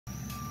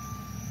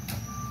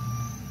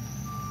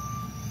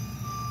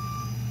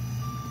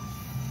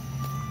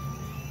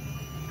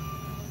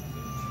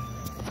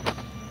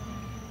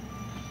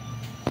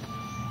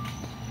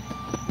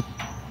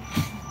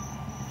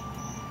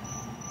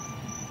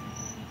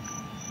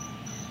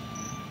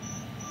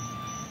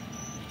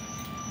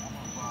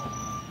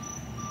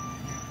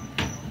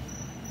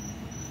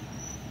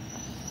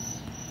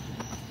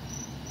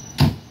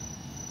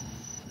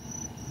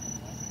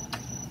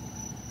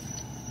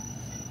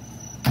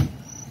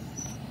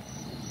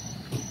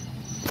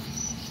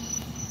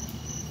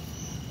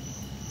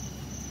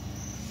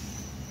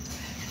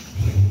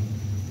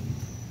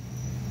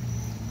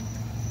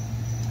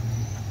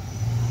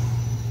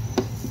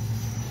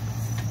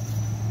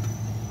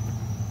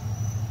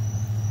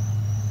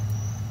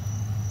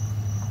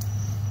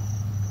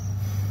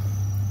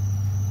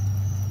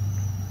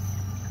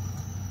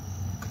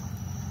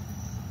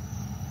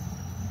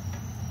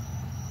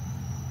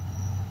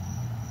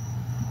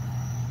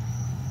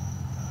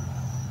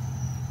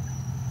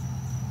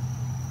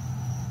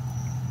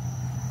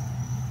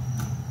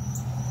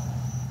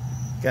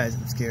Guys,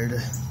 I'm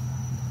scared.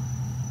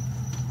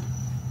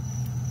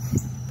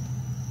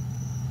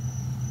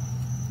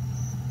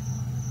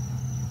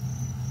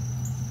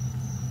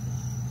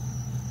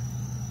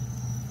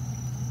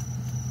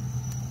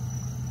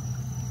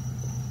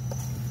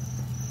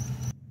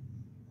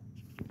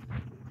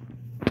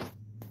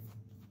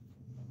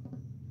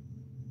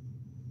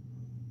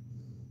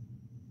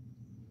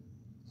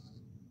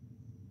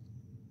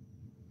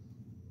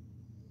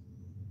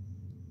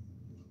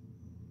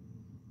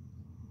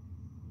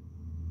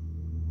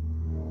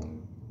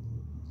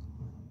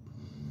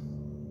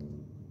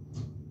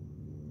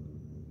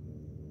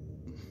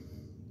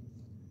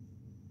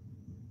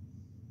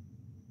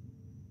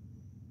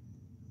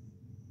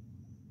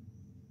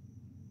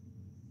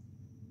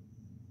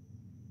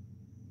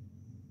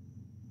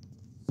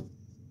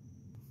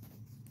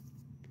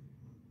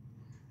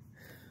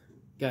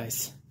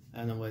 Guys, I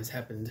don't know what has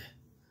happened.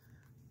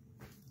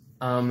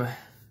 I'm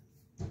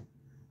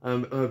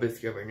a bit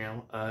scared right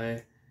now.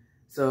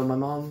 So my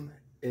mom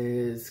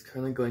is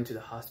currently going to the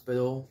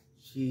hospital.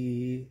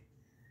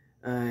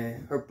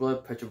 Her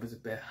blood pressure was a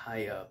bit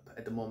high up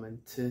at the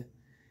moment. It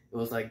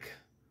was like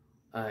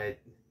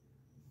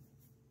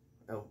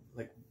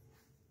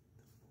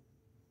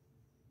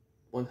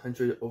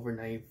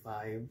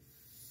 100/95,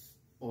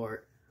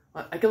 or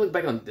I can look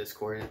back on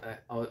Discord and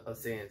I'll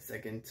say in a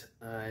second.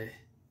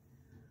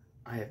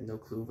 I have no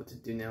clue what to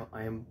do now.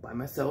 I am by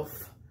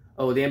myself.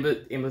 Oh, the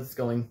ambulance is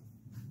going.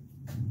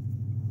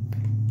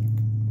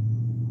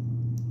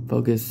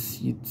 Focus,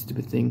 you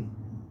stupid thing.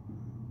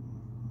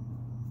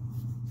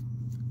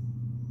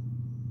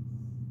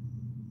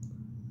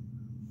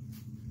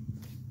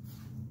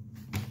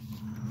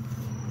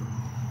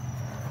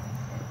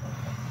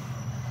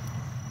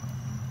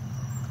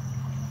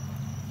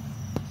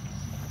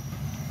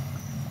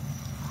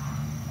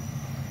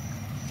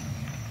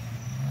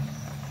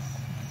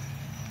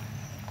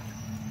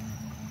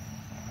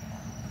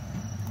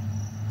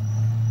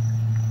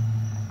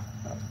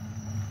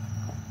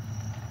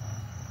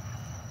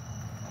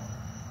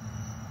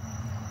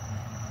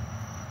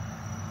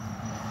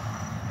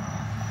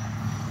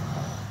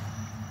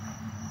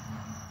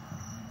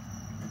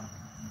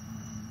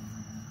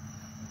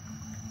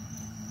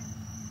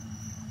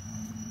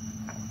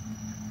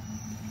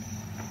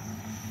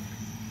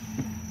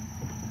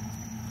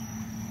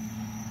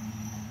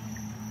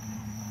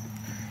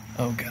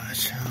 Oh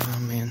gosh, oh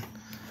man,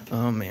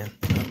 oh man,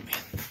 oh man.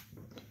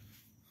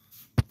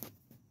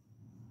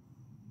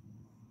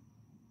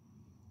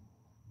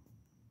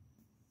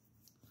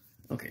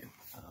 Okay,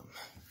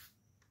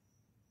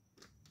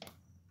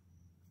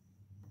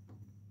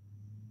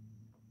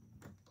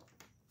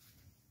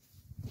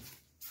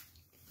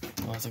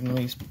 well, so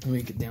let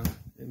me get down,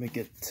 let me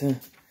get to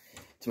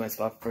my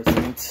spot for a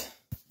second.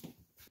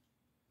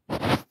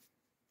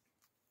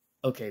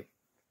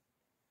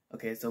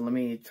 Okay, so let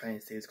me try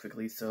and say this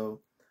quickly.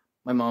 So,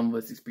 my mom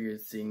was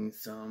experiencing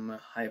some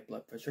high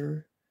blood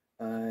pressure.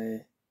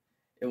 It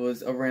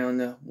was around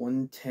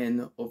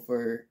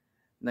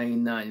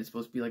 110/99. It's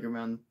supposed to be like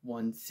around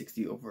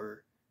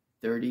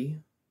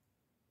 160/30,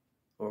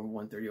 or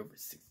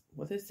 130/60.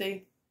 What did it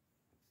say?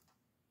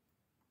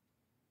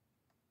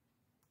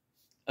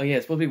 Oh yeah,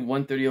 it's supposed to be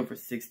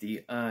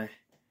 130/60.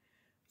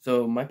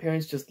 So my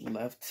parents just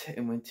left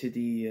and went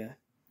to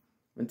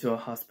a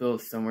hospital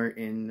somewhere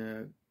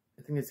in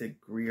I think it's at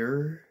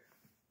Greer.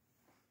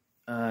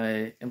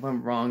 If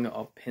I'm wrong,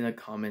 I'll pin a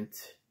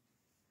comment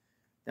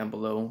down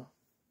below.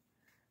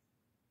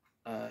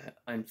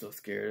 I'm so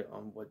scared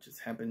on what just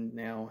happened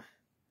now.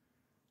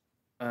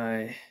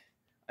 I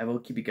will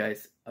keep you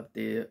guys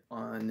updated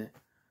on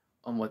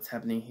what's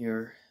happening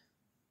here.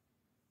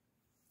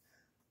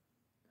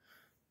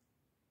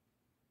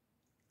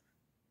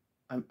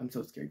 I'm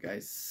so scared,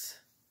 guys.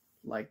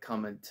 Like,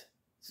 comment,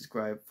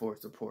 subscribe for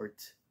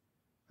support.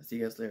 I'll see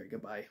you guys later.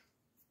 Goodbye.